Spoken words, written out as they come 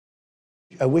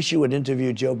wish you would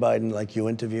interview Joe Biden like you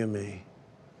interview me.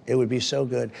 It would be so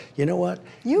good. You know what?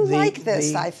 You like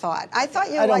this, I thought. I thought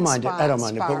you liked I don't mind it. I don't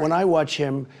mind it. But when I watch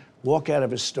him walk out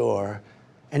of a store,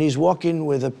 and he's walking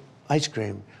with an ice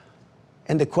cream,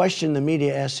 and the question the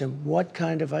media asks him, what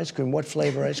kind of ice cream, what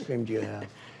flavor ice cream do you have?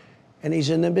 And he's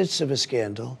in the midst of a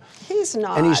scandal. He's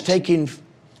not. And he's taking,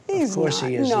 He's of course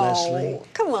not. he is, No, Leslie.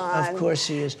 come on. Of course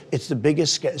he is. It's the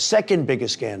biggest, second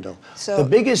biggest scandal. So, the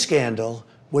biggest scandal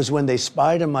was when they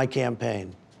spied on my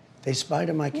campaign. They spied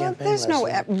on my campaign, there's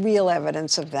Leslie. no real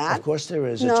evidence of that. Of course there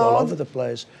is. No. It's all over the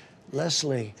place.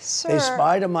 Leslie, Sir, they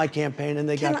spied on my campaign and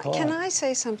they got caught. Can I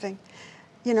say something?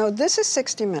 You know, this is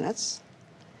 60 Minutes,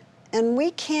 and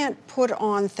we can't put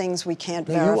on things we can't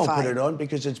verify. You won't put it on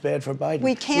because it's bad for Biden.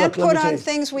 We can't put on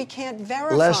things we can't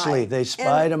verify. Leslie, they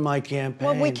spied on my campaign.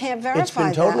 Well, we can't verify that. It's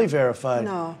been totally verified.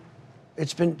 No.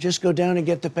 It's been, just go down and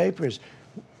get the papers.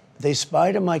 They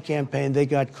spied on my campaign, they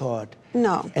got caught.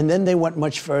 No. And then they went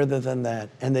much further than that,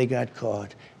 and they got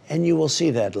caught. And you will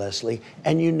see that, Leslie,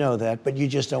 and you know that, but you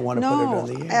just don't want to put it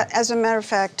on the air. As a matter of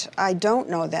fact, I don't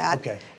know that. Okay.